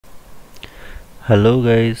Hello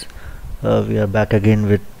guys, we are back again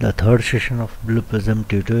with the third session of Blue Prism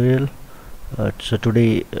tutorial. So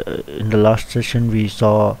today in the last session we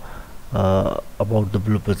saw about the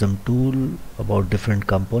Blue Prism tool, about different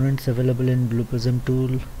components available in Blue Prism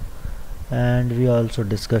tool, and we also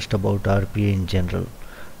discussed about RPA in general.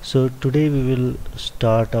 So today we will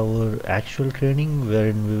start our actual training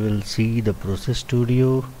wherein we will see the process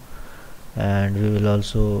studio, and we will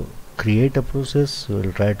also create a process. We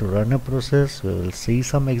will try to run a process, we will see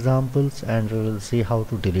some examples, and we will see how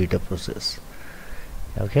to delete a process.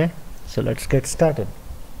 Okay, so let's get started.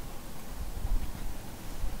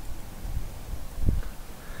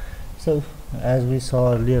 So as we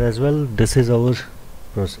saw earlier as well, this is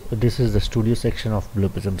the studio section of Blue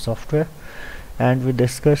Prism software, and we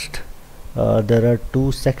discussed there are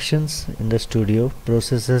two sections in the studio: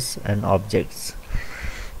 processes and objects.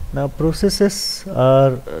 Now processes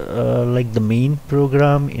are like the main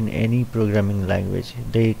program in any programming language.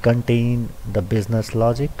 They contain the business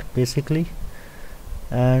logic basically,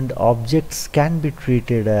 and objects can be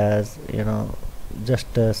treated as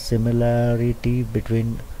just a similarity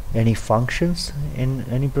between any functions in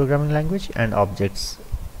any programming language, and objects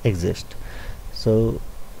exist. So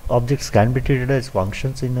objects can be treated as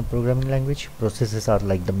functions in a programming language. Processes are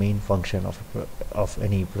like the main function of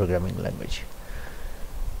any programming language.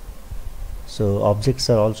 So objects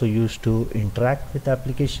are also used to interact with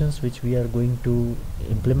applications which we are going to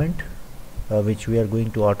implement, which we are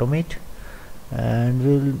going to automate, and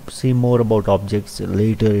we'll see more about objects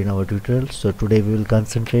later in our tutorial. So today we will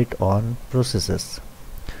concentrate on processes.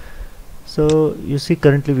 So you see,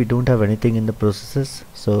 currently we don't have anything in the processes.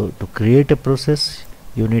 So to create a process,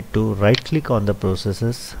 you need to right click on the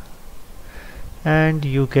processes, and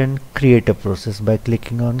you can create a process by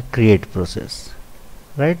clicking on create process,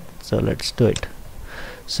 right? So let's do it.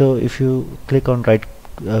 So if you click on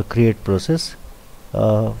create process,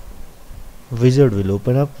 wizard will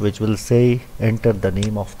open up which will say enter the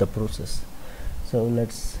name of the process. So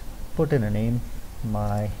let's put in a name,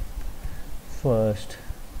 my first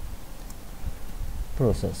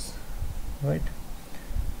process, right?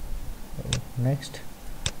 So next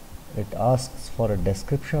it asks for a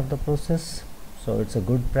description of the process. So it's a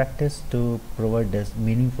good practice to provide this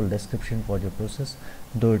meaningful description for your process,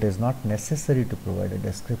 though it is not necessary to provide a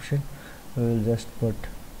description. We will just put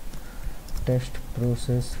test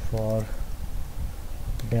process for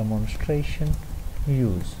demonstration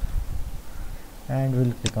use, and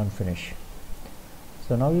we'll click on finish.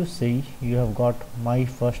 So now you see you have got my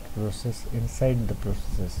first process inside the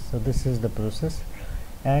processes. So this is the process,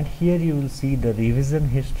 and here you will see the revision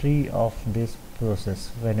history of this process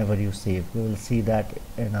whenever you save. We will see that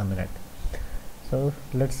in a minute. So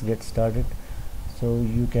let's get started. So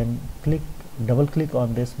you can double click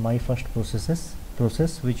on this my first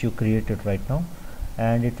process which you created right now,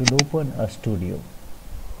 and it will open a studio.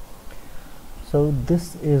 So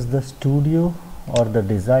this is the studio, or the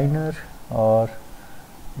designer, or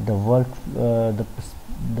the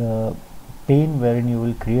the pane wherein you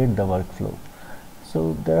will create the workflow.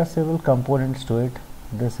 So there are several components to it.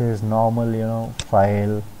 This is normal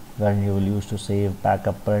file wherein you will use to save,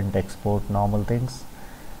 backup, print, export, normal things.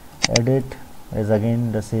 Edit is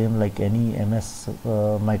again the same like any MS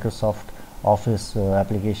Microsoft Office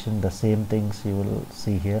application, the same things you will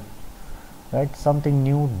see here, right? Something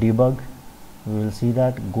new, debug, we will see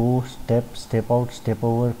that. Go, step out, step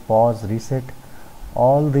over, pause, reset.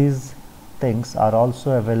 All these things are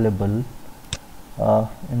also available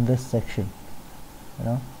in this section.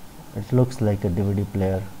 It looks like a DVD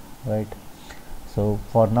player, right? So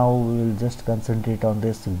for now we will just concentrate on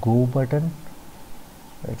this go button.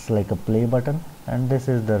 It's like a play button, and this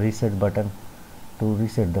is the reset button to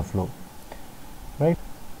reset the flow, right?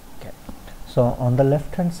 Okay. So on the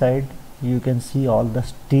left hand side you can see all the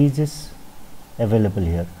stages available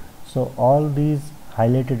here. So all these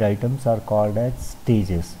highlighted items are called as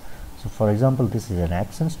stages. So for example, this is an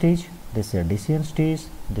action stage, this is a decision stage,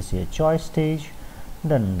 this is a choice stage,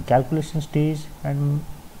 then calculation stage, and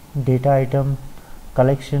data item,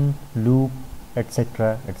 collection, loop,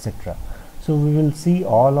 etc, etc. So we will see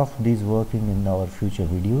all of these working in our future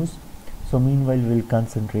videos. So meanwhile we will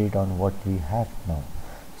concentrate on what we have now.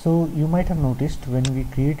 So you might have noticed when we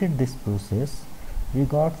created this process, we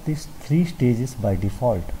got these three stages by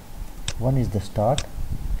default. One is the start,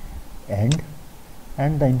 end,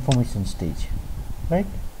 and the information stage, right?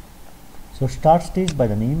 So start stage, by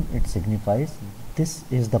the name it signifies this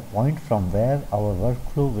is the point from where our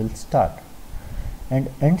workflow will start, and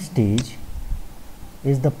end stage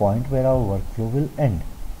is the point where our workflow will end,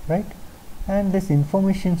 right? And this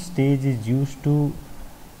information stage is used to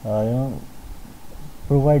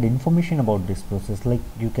provide information about this process. Like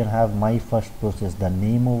you can have my first process, the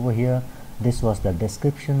name over here, this was the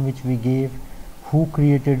description which we gave, who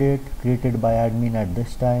created it, created by admin at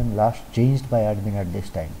this time, last changed by admin at this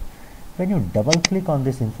time. When you double click on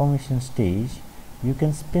this information stage, you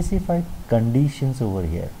can specify conditions over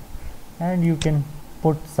here, and you can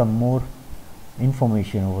put some more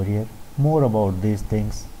information over here, more about these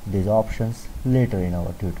things, these options later in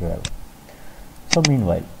our tutorial. So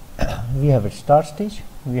meanwhile, we have a start stage,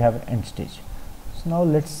 we have an end stage. So now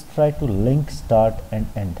let's try to link start and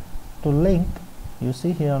end. To link, you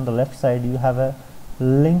see here on the left side you have a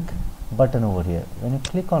link button over here. When you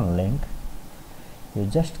click on link, you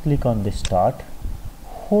just click on the start,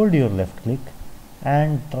 hold your left click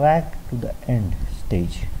and drag to the end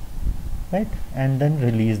stage, right, and then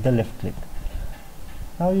release the left click.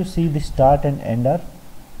 Now you see the start and end are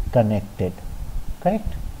connected,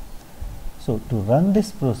 correct? So to run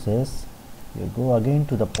this process, you go again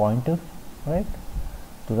to the pointer, right?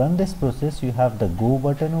 To run this process, you have the go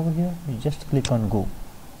button over here. You just click on go.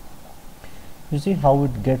 You see how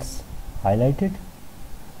it gets highlighted?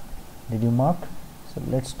 Did you mark? So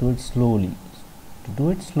let's do it slowly. To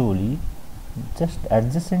do it slowly, just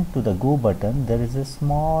adjacent to the go button, there is a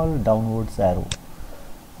small downwards arrow.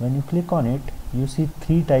 When you click on it, you see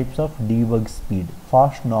three types of debug speed: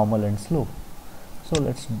 fast, normal and slow. So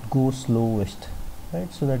let's go slowest,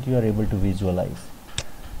 right, so that you are able to visualize.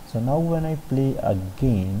 So now when I play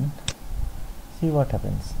again, see what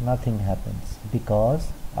happens? Nothing happens, because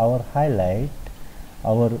our highlight,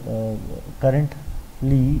 our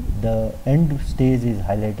currently the end stage is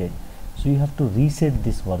highlighted. So you have to reset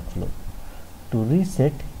this workflow. To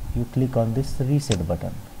reset, you click on this reset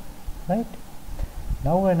button, right?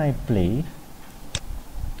 Now when I play,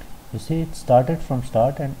 you see it started from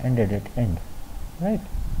start and ended at end, right?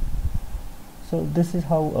 So this is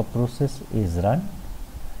how a process is run.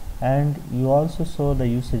 And you also saw the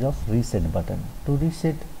usage of reset button to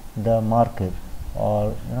reset the marker,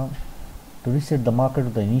 or to reset the marker to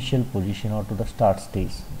the initial position or to the start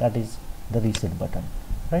stage. That is the reset button,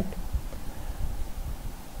 right?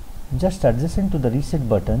 Just adjacent to the reset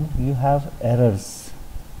button, you have errors.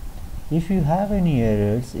 If you have any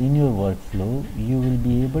errors in your workflow, you will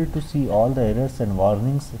be able to see all the errors and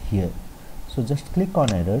warnings here. So just click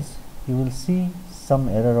on errors, you will see some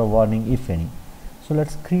error or warning, if any. So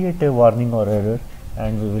let's create a warning or error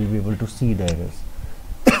and we will be able to see the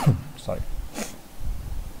errors. Sorry.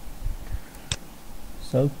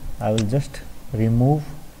 So I will just remove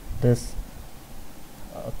this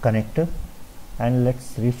connector and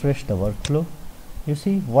let's refresh the workflow. You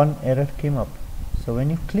see one error came up. So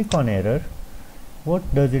when you click on error,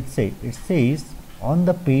 what does it say? It says on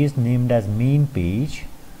the page named as main page,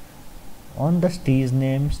 on the stage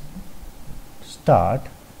name start,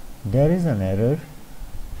 there is an error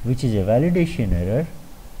which is a validation error,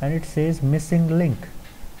 and it says missing link,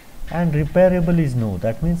 and repairable is no.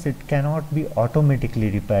 That means it cannot be automatically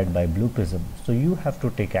repaired by Blue Prism, so you have to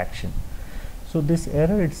take action. So this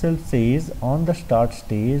error itself says on the start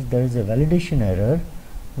stage there is a validation error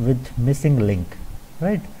with missing link,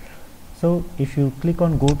 right? So if you click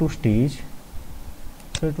on go to stage,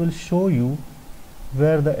 so it will show you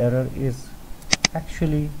where the error is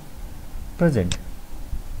actually present.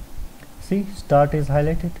 See, start is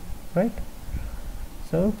highlighted, right?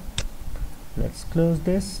 So let's close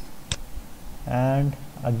this and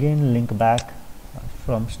again link back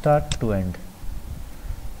from start to end,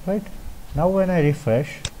 right? Now when I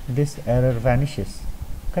refresh, this error vanishes,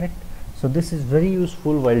 correct? So this is very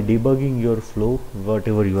useful while debugging your flow,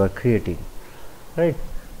 whatever you are creating, right?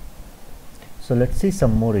 So let's see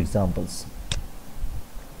some more examples.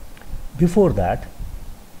 Before that,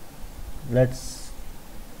 let's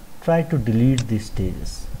try to delete these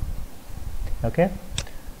stages. Okay,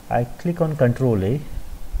 I click on Ctrl A,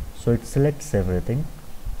 so it selects everything,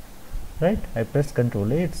 right? I press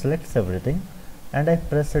Ctrl A, it selects everything, and I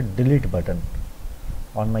press a delete button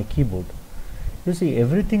on my keyboard. You see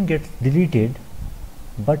everything gets deleted,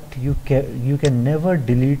 but you can never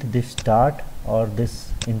delete this start or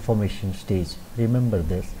this information stage. Remember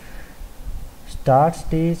this. Start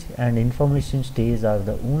stage and information stage are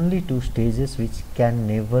the only two stages which can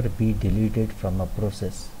never be deleted from a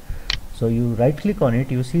process. So you right click on it,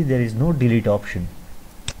 you see there is no delete option,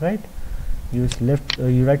 right? You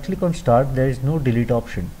right click on start, there is no delete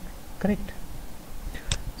option, correct?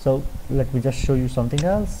 So let me just show you something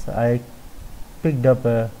else. I picked up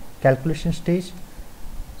a calculation stage.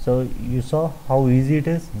 So you saw how easy it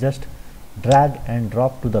is. Just drag and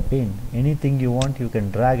drop to the pane. Anything you want, you can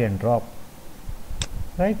drag and drop,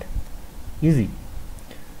 right? Easy.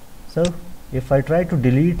 So if I try to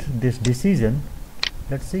delete this decision,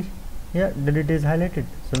 Let's see. Yeah, delete is highlighted,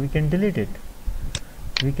 so we can delete it.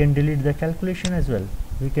 We can delete the calculation as well.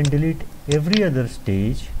 We can delete every other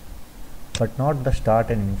stage, but not the start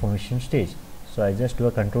and information stage. So I just do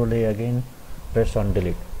a Control A again, press on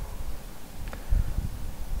delete.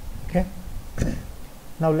 Okay.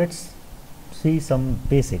 Now let's see some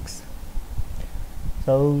basics.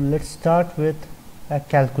 So let's start with a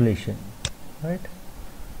calculation, right?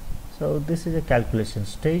 So this is a calculation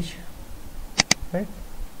stage, right?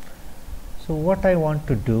 So what I want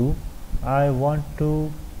to do, I want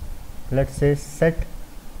to, let's say, set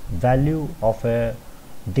value of a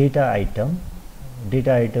data item.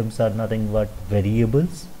 Data items are nothing but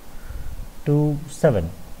variables to 7.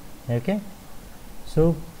 Okay,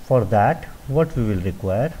 so for that what we will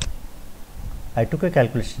require, I took a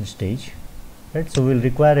calculation stage, right? So we will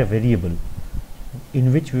require a variable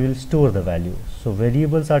in which we will store the value. So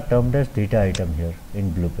variables are termed as data item here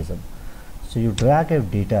in Blue Prism. So you drag a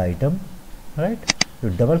data item, right? You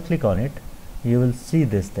double click on it, you will see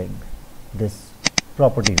this thing, this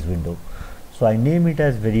properties window. So I name it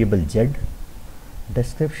as variable Z.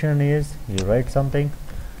 Description is, you write something,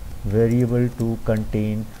 variable to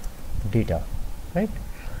contain data, right?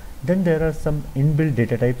 Then there are some inbuilt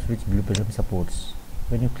data types which Blue Prism supports.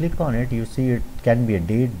 When you click on it, you see it can be a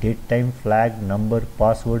date time, flag, number,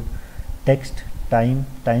 password, text, time,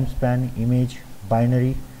 time span, image,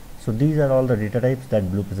 binary. So these are all the data types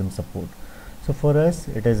that Blue Prism support. So for us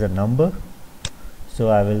it is a number, so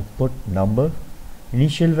I will put number.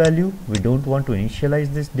 Initial value, we don't want to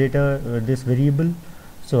initialize this data, this variable,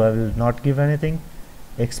 so I will not give anything.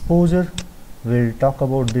 Exposure, we'll talk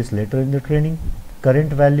about this later in the training.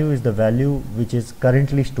 Current value is the value which is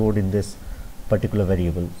currently stored in this particular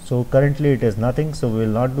variable. So currently it is nothing, so we will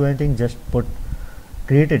not do anything, just put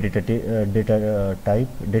create a data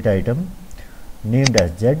item named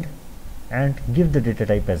as Z and give the data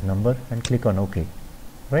type as number and click on OK,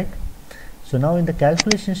 right? So now in the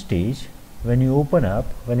calculation stage, when you open up,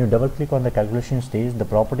 when you double click on the calculation stage, the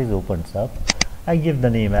properties opens up. I give the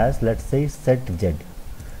name as, let's say, set Z.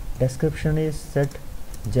 Description is set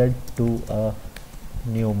Z to a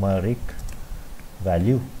numeric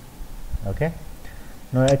value. Okay.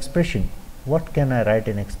 Now expression, what can I write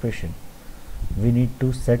in expression? We need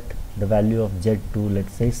to set the value of Z to,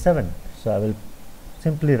 let's say, 7. So I will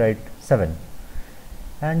simply write 7.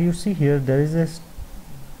 And you see here there is a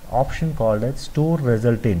option called as store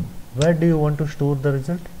result in. Where do you want to store the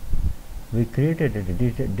result? We created a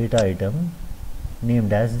data item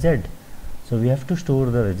named as Z, so we have to store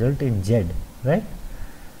the result in Z, right?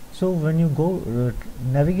 So when you go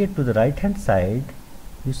navigate to the right hand side,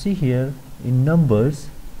 you see here in numbers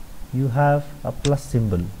you have a plus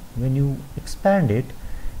symbol. When you expand it,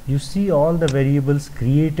 you see all the variables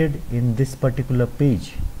created in this particular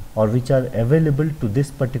page or which are available to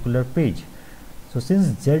this particular page. So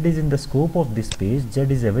since Z is in the scope of this page, Z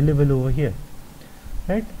is available over here,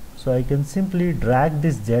 right? So I can simply drag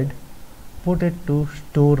this Z, put it to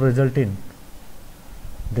store result in.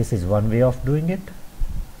 This is one way of doing it.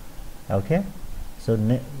 Okay, so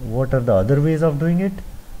what are the other ways of doing it?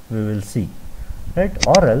 We will see, right?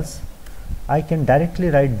 Or else I can directly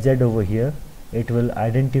write Z over here. It will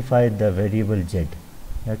identify the variable Z.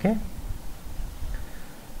 Okay.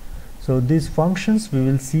 So these functions we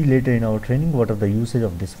will see later in our training, what are the usage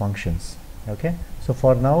of these functions. Okay, so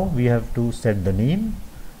for now we have to set the name,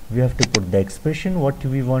 we have to put the expression, what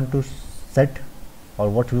we want to set or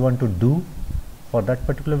what we want to do for that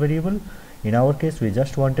particular variable. In our case we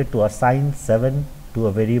just wanted to assign 7 to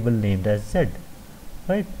a variable named as Z,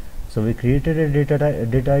 right? So we created a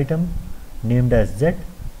data item named as Z,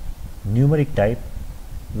 numeric type.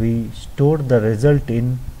 We stored the result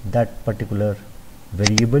in that particular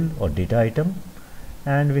variable or data item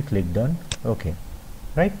and we clicked on OK,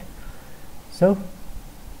 right? So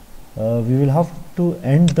we will have to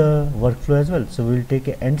end the workflow as well, so we will take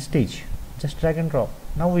a end stage, just drag and drop.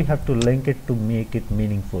 Now we have to link it to make it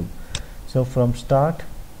meaningful. So from start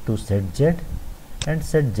to set Z and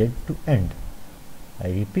set Z to end. I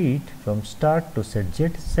repeat, from start to set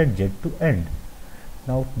Z to end.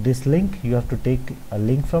 Now this link, you have to take a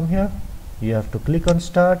link from here, you have to click on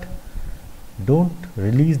start, don't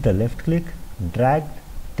release the left click, drag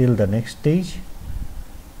till the next stage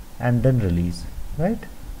and then release, right?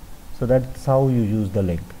 So that's how you use the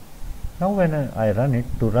link. Now when I run it,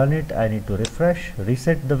 to run it I need to refresh,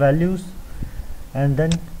 reset the values and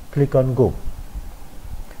then click on go.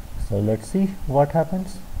 So let's see what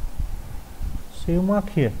happens. So you mark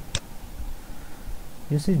here,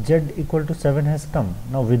 you see Z equal to 7 has come.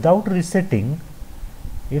 Now without resetting,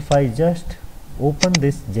 if I just open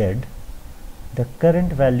this Z, the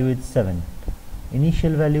current value is 7,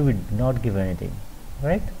 initial value we did not give anything,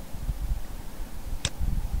 right?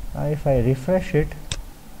 Now if I refresh it,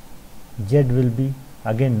 z will be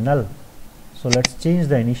again null. So let's change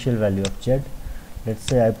the initial value of z. Let's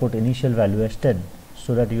say I put initial value as 10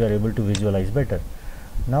 so that you are able to visualize better.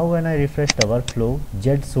 Now when I refresh the workflow,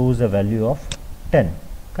 z shows a value of 10,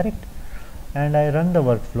 correct? And I run the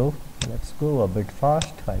workflow. Let's go a bit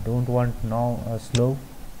fast. I don't want now slow,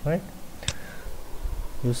 right?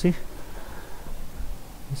 You see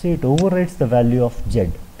it overwrites the value of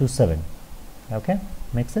z to 7. Okay,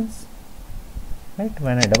 makes sense, right?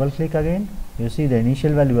 When I double click again, you see the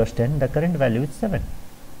initial value was 10, the current value is 7.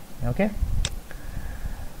 Okay,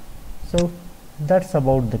 so that's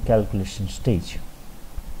about the calculation stage.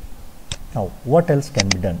 Now what else can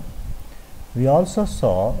be done? We also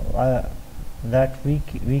saw that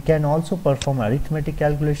we can also perform arithmetic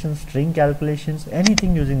calculations, string calculations,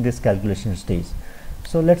 anything using this calculation stage.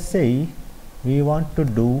 So let's say we want to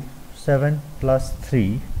do 7 plus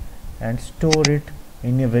 3 and store it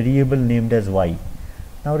in a variable named as y.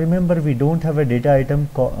 Now remember, we don't have a data item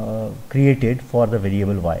created for the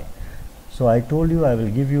variable y. So I told you I will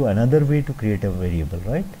give you another way to create a variable,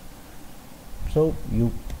 right? So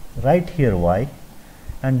you write here y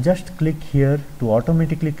and just click here to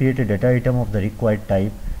automatically create a data item of the required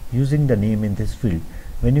type using the name in this field.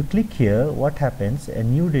 When you click here, what happens? A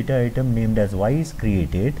new data item named as y is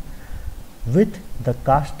created with the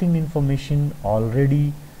casting information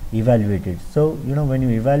already evaluated. So when you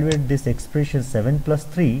evaluate this expression 7 plus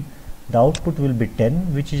 3, the output will be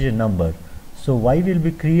 10, which is a number. So y will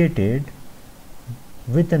be created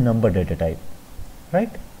with a number data type,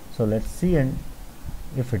 right? So let's see and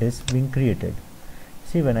if it is being created.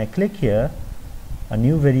 See, when I click here, a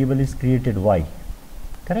new variable is created y,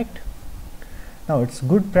 correct? Now it's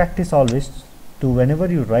good practice always to,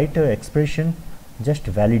 whenever you write an expression, just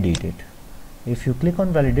validate it. If you click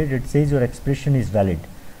on validate, it says your expression is valid.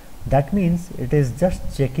 That means it is just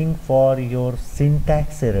checking for your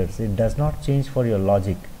syntax errors. It does not change for your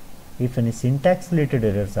logic. If any syntax related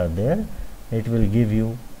errors are there, it will give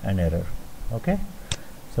you an error. Okay,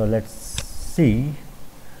 so let's see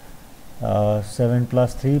 7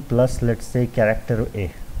 plus 3 plus, let's say, character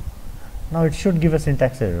a. Now it should give a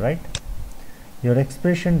syntax error, right? Your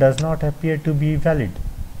expression does not appear to be valid.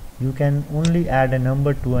 You can only add a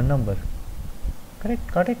number to a number,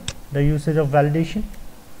 correct? Got it? The usage of validation.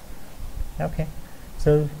 Okay,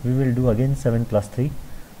 so we will do again 7 plus 3.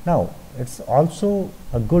 Now it's also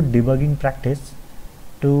a good debugging practice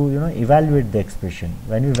to evaluate the expression.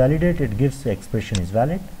 When you validate, it gives the expression is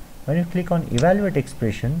valid. When you click on evaluate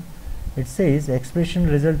expression, it says expression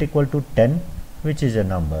result equal to 10, which is a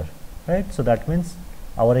number, right? So that means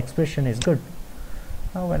our expression is good.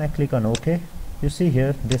 Now when I click on OK, you see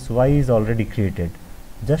here this y is already created.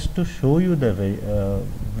 Just to show you the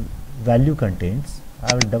value contains,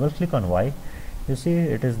 I will double click on y. You see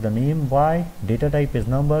it is the name y, data type is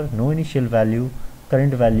number, no initial value,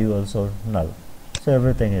 current value also null. So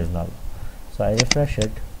everything is null. So I refresh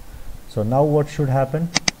it. So now what should happen?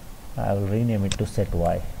 I will rename it to set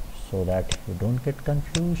y so that you don't get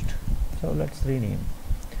confused. So let's rename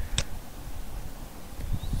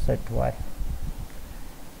set y.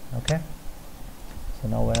 Okay, so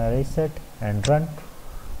now when I reset and run,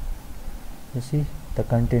 you see the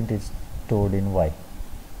content is stored in y,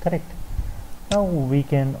 correct? Now we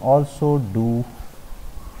can also do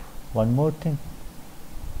one more thing.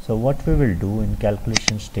 So what we will do in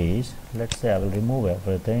calculation stage, let's say I will remove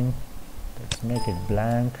everything. Let's make it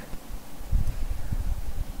blank,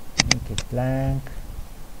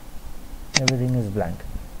 everything is blank.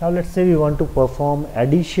 Now let's say we want to perform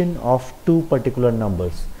addition of two particular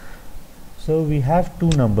numbers. So we have two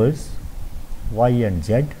numbers y and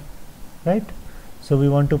z, right? So we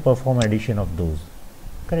want to perform addition of those,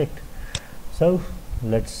 correct? So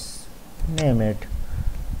let's name it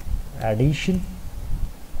addition.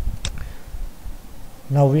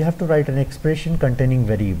 Now we have to write an expression containing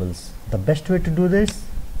variables. The best way to do this,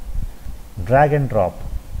 drag and drop.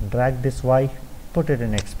 Drag this y, put it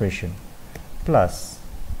in expression, plus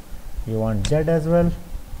you want z as well,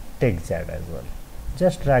 take z as well.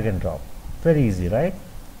 Just drag and drop. Very easy, right?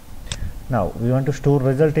 Now we want to store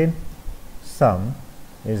result in sum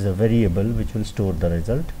is a variable which will store the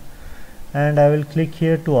result, and I will click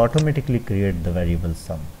here to automatically create the variable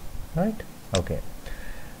sum, right? Okay,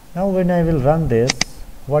 now when I will run this,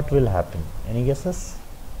 what will happen? Any guesses?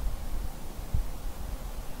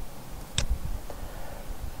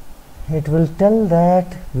 It will tell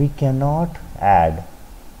that we cannot add.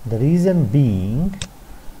 The reason being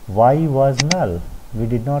y was null. We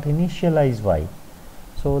did not initialize y.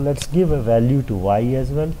 So let's give a value to y as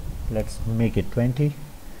well. let's make it 20.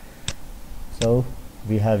 So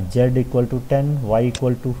we have z equal to 10, y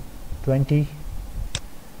equal to 20.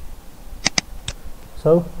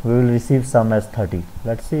 So we will receive sum as 30.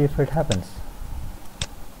 Let's see if it happens.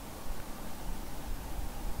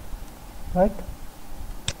 Right?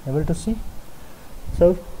 Able to see?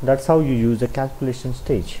 So that's how you use the calculation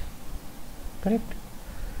stage. Correct?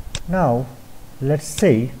 Now let's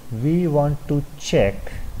say we want to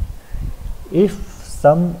check if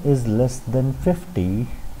sum is less than 50,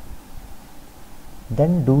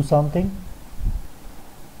 then do something,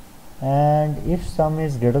 and if sum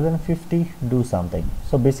is greater than 50, do something.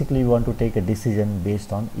 So basically we want to take a decision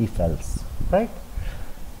based on if else, right?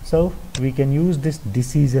 So we can use this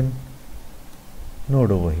decision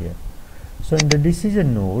node over here. So in the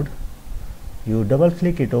decision node, you double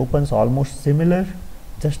click, it opens almost similar,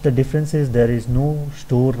 just the difference is there is no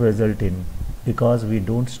store result in, because we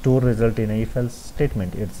don't store result in a if else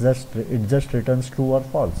statement. It just returns true or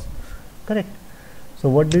false. Correct? So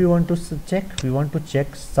what do you want to check? We want to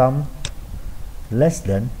check sum less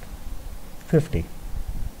than 50.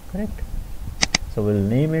 Correct? So we'll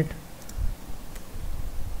name it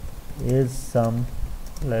is sum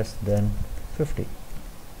less than 50.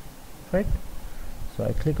 Right? So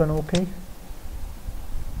I click on OK.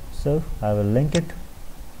 So I will link it.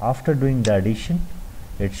 After doing the addition,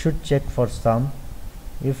 it should check for sum.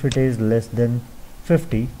 If it is less than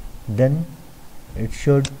 50, then it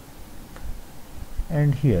should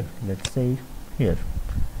end here, let's say here.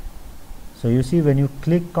 So you see, when you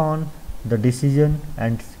click on the decision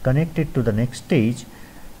and connect it to the next stage,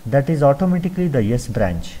 that is automatically the yes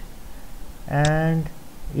branch, and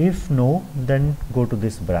if no, then go to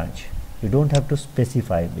this branch. You don't have to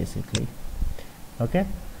specify basically. Okay,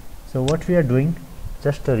 so what we are doing,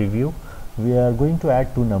 just a review, we are going to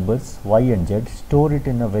add two numbers y and z, store it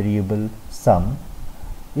in a variable sum.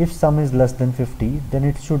 If sum is less than 50, then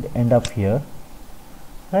it should end up here,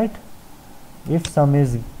 right? If sum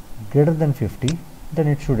is greater than 50, then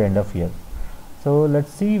it should end up here. So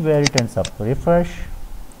let's see where it ends up. Refresh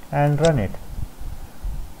and run it.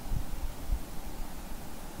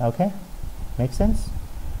 Okay, makes sense?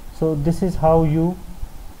 So this is how you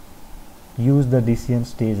use the decision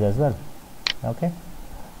stage as well. Okay,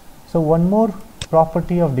 so one more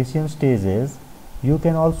property of decision stage is you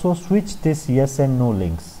can also switch this yes and no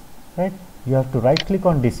links, right? You have to right click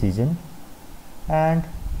on decision and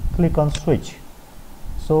click on switch.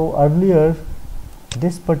 So earlier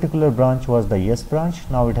this particular branch was the yes branch,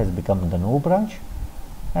 now it has become the no branch,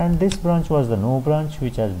 and this branch was the no branch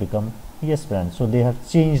which has become yes branch. So they have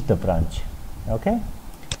changed the branch. Okay,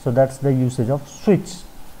 so that's the usage of switch.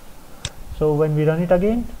 So when we run it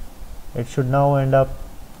again, it should now end up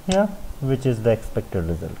here, which is the expected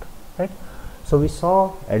result, right? So we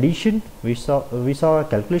saw addition, we saw a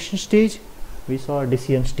calculation stage, we saw a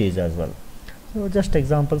decision stage as well. So just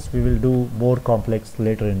examples, we will do more complex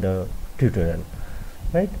later in the tutorial,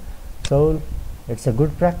 right? So it's a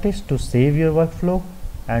good practice to save your workflow,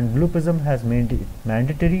 and Blue Prism has made it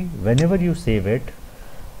mandatory whenever you save it,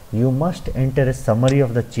 you must enter a summary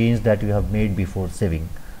of the change that you have made before saving.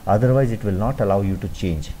 Otherwise it will not allow you to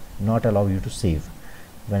change, not allow you to save.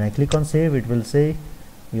 When I click on save, it will say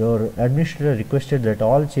your administrator requested that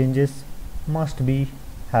all changes must be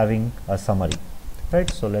having a summary, right?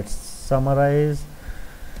 So let's summarize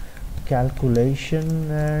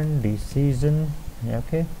calculation and decision.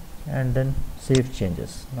 Okay, and then save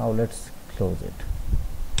changes. Now let's close it,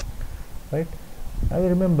 right? I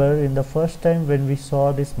remember in the first time when we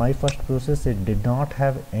saw this my first process, it did not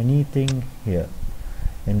have anything here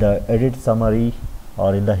in the edit summary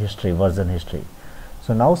or in the history, version history.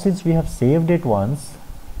 So now since we have saved it once,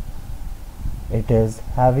 it is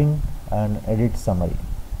having an edit summary,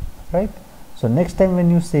 right? So next time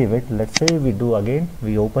when you save it, let's say we do again,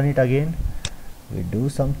 we open it again, we do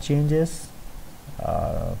some changes,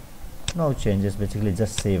 no changes, basically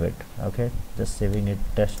just save it. Okay, just saving it,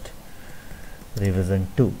 test revision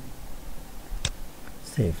 2,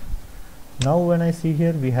 save. Now when I see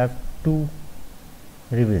here, we have two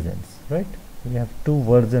revisions, right? We have two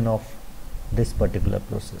versions of this particular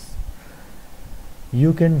process.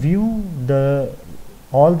 You can view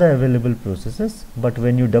all the available processes, but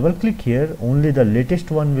when you double click here, only the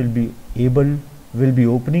latest one will be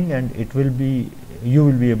opening, and you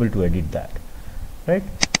will be able to edit that, right?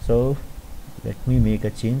 So let me make a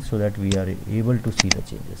change so that we are able to see the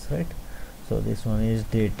changes, right? So this one is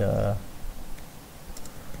data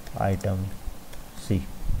item C,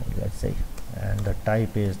 let's say, and the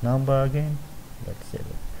type is number again. Let's save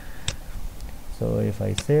it. So if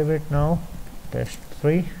I save it now, test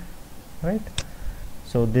 3, right?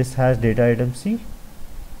 So this has data item C,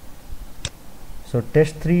 So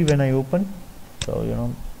test 3 when I open,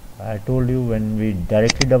 so I told you when we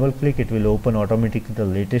directly double click, it will open automatically the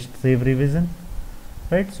latest save revision,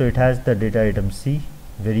 right? So it has the data item C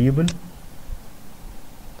variable,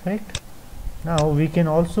 correct? Now we can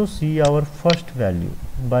also see our first value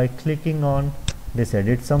by clicking on this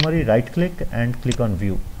edit summary, right click and click on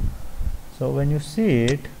view. So when you see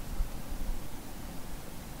it,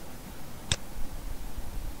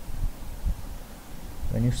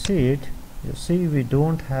 you see we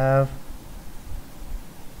don't have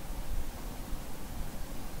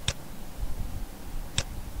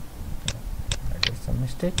that is some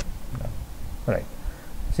mistake. No. Right,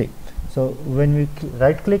 see, so when we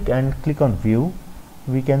right click and click on view,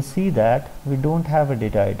 we can see that we don't have a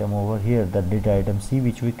data item over here, the data item C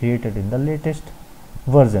which we created in the latest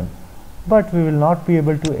version, but we will not be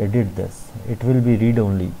able to edit this, it will be read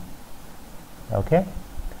only. Okay,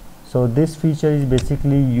 so this feature is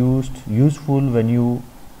basically useful when you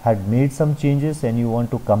had made some changes and you want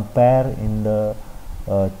to compare in the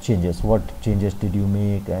changes, what changes did you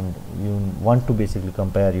make, and you want to basically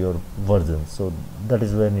compare your versions. So that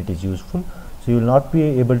is when it is useful. So you will not be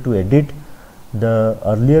able to edit the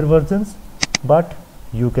earlier versions, but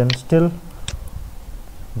you can still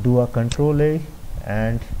do a Control A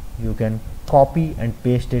and you can copy and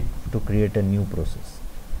paste it to create a new process,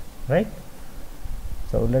 right?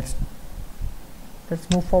 So let's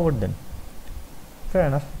move forward then. Fair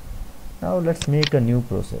enough. Now let's make a new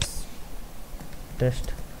process,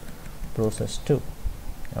 test process 2.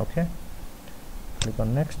 Okay, click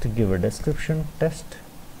on next, give a description, test,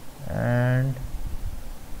 and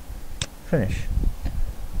finish.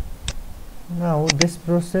 Now this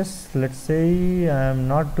process, let's say I am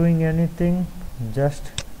not doing anything,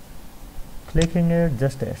 just clicking it,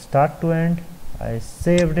 just start to end, I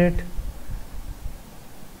saved it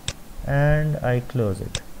and I close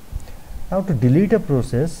it. Now to delete a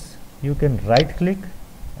process, you can right click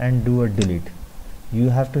and do a delete. You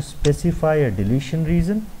have to specify a deletion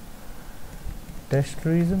reason, test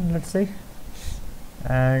reason, let's say,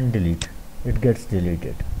 and delete. It gets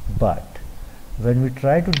deleted. But when we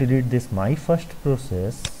try to delete this my first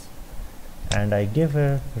process and I give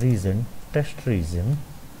a reason, test reason,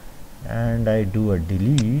 and I do a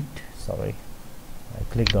delete, sorry, I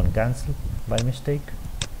clicked on cancel by mistake.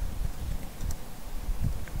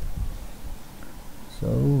 So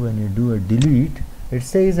when you do a delete, it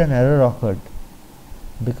says an error occurred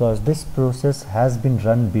because this process has been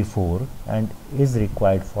run before and is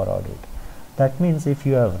required for audit. That means if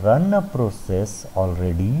you have run a process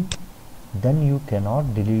already, then you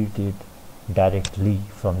cannot delete it directly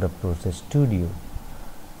from the process studio.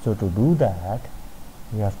 So to do that,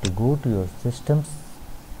 you have to go to your systems.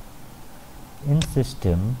 In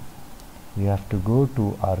system, you have to go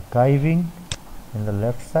to archiving in the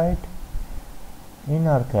left side. In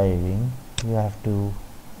archiving, you have to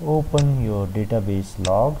open your database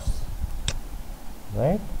logs,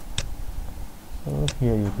 right? So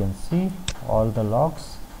here you can see all the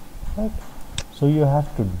logs, right? So you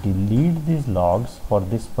have to delete these logs for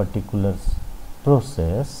this particular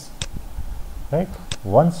process, right?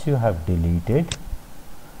 Once you have deleted,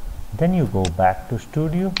 then you go back to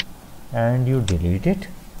studio and you delete it,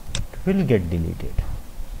 it will get deleted,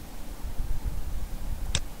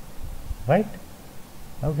 right?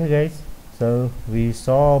 Okay guys, so we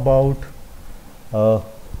saw about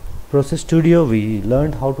process studio, we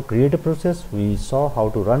learned how to create a process, we saw how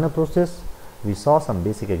to run a process, we saw some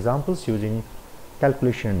basic examples using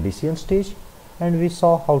calculation and decision stage, and we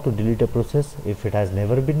saw how to delete a process if it has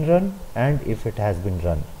never been run and if it has been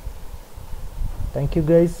run. Thank you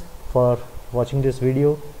guys for watching this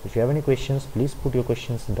video. If you have any questions, please put your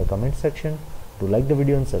questions in the comment section. Do like the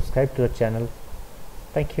video and subscribe to the channel.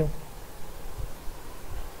 Thank you.